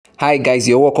Hi guys,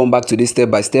 you're welcome back to this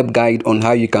step-by-step guide on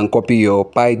how you can copy your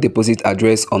Pi deposit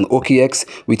address on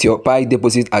OKX. With your Pi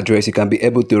deposit address, you can be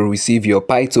able to receive your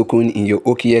Pi token in your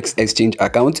OKX exchange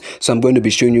account. So I'm going to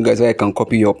be showing you guys how you can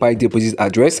copy your Pi deposit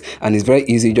address, and it's very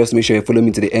easy. Just make sure you follow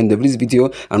me to the end of this video,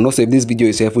 and also if this video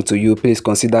is helpful to you, please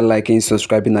consider liking,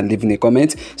 subscribing and leaving a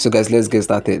comment. So guys, let's get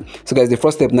started. So guys, the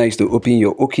first step now is to open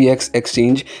your OKX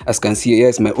exchange. As you can see,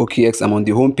 here's my OKX. I'm on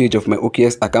the home page of my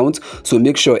OKX account, so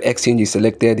make sure exchange is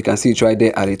selected. You can see it right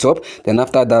there at the top. Then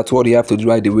after that, what you have to do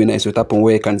right away now is to tap on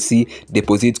where you can see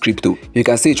deposit crypto. You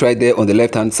can see it right there on the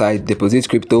left hand side, deposit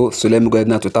crypto. So let me go ahead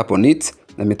now to tap on it.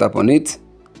 Let me tap on it.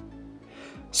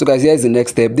 So guys, here's the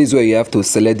next step. This is where you have to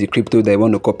select the crypto that you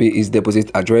want to copy its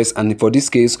deposit address, and for this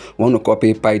case we want to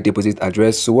copy Pi deposit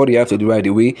address. So what you have to do right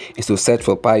away is to search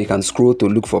for Pi. You can scroll to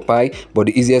look for Pi, but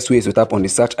the easiest way is to tap on the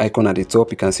search icon at the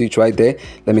top. You can see it right there.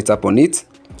 Let me tap on it.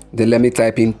 Then let me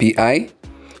type in Pi.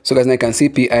 So guys, now you can see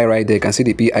Pi right there. You can see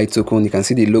the Pi token. You can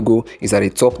see the logo is at the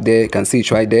top there. You can see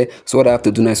it right there. So what I have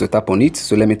to do now is to tap on it.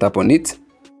 So let me tap on it.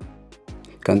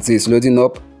 You can see it's loading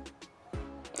up.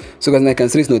 So guys, now I can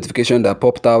see this notification that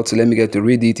popped out. So let me get to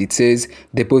read it. It says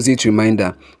deposit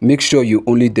reminder. Make sure you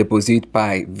only deposit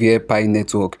Pi via Pi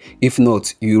network. If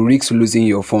not, you risk losing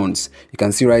your funds. You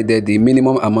can see right there the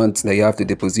minimum amount that you have to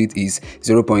deposit is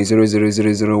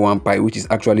 0.00001 Pi, which is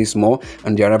actually small,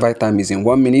 and the arrival time is in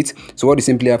 1 minute. So what you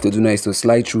simply have to do now is to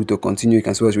slide through to continue. You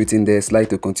can see what's written there,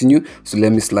 slide to continue. So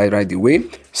let me slide right away.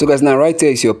 So guys, now right there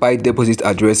is your Pi deposit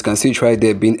address. You can see it right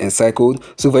there being encircled.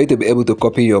 So for you to be able to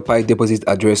copy your Pi deposit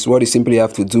address, what you simply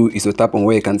have to do is to tap on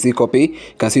where you can see copy.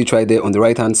 You can see it right there on the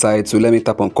right hand side. So let me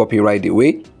tap on copy right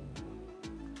away.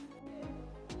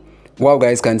 Wow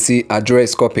guys, can see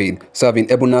address copied. So I've been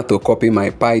able now to copy my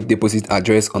Pi deposit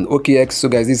address on OKX. So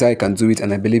guys, this is how I can do it,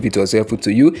 and I believe it was helpful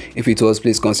to you. If it was,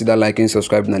 please consider liking,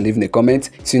 subscribing and leaving a comment.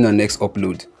 See you in our next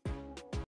upload.